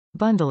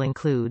Bundle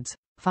includes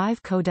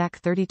 5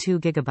 Kodak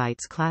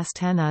 32GB Class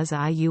 10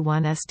 UHS-I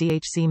U1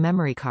 SDHC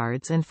memory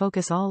cards and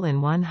focus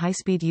all-in-one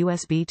high-speed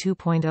USB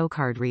 2.0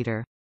 card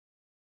reader.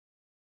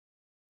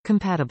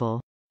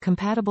 Compatible.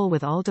 Compatible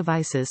with all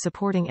devices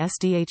supporting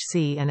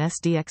SDHC and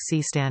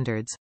SDXC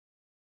standards.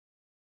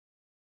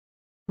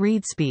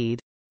 Read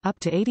speed. Up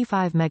to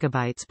 85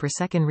 MB per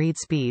second read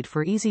speed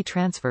for easy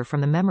transfer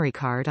from the memory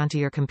card onto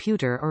your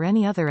computer or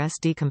any other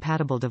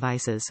SD-compatible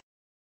devices.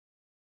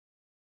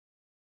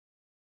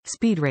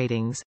 Speed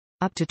ratings.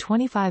 Up to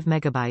 25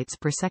 MB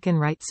per second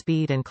write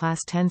speed and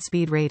Class 10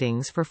 speed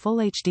ratings for full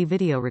HD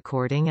video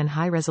recording and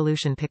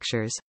high-resolution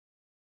pictures.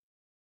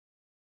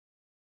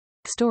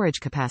 Storage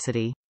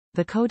capacity.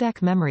 The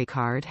Kodak Memory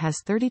card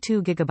has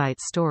 32 GB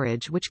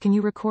storage, which can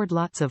you record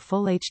lots of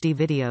full HD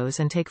videos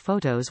and take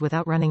photos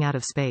without running out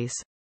of space.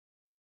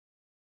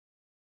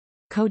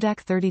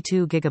 Kodak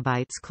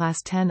 32GB Class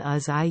 10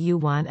 UHS-I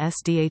U1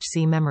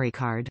 SDHC memory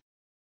card.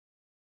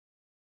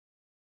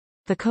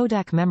 The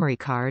Kodak Memory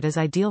card is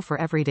ideal for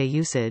everyday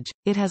usage.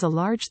 It has a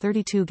large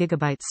 32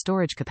 GB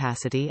storage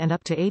capacity and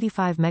up to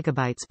 85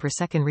 MB per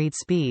second read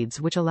speeds,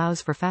 which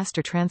allows for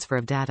faster transfer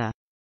of data.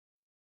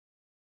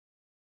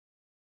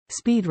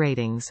 Speed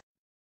ratings.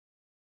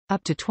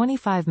 Up to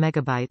 25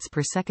 MB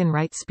per second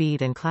write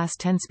speed and Class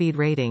 10 speed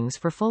ratings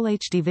for full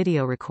HD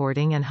video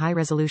recording and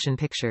high-resolution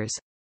pictures.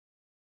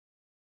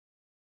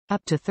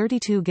 Up to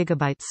 32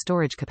 GB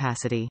storage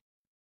capacity.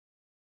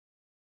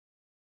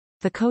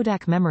 The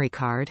Kodak Memory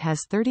card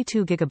has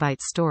 32 GB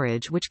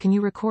storage, which can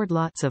you record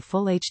lots of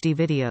full HD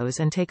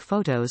videos and take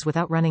photos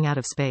without running out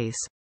of space.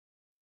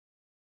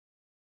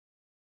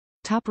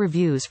 Top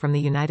reviews from the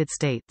United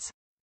States.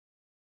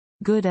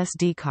 Good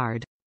SD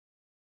card.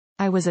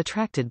 I was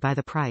attracted by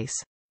the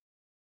price.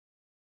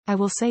 I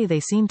will say they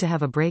seem to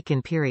have a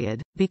break-in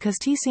period, because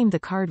seemed the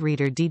card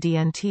reader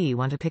didn't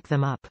want to pick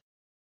them up.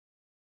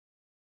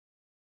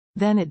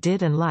 Then it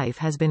did, and life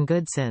has been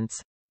good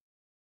since.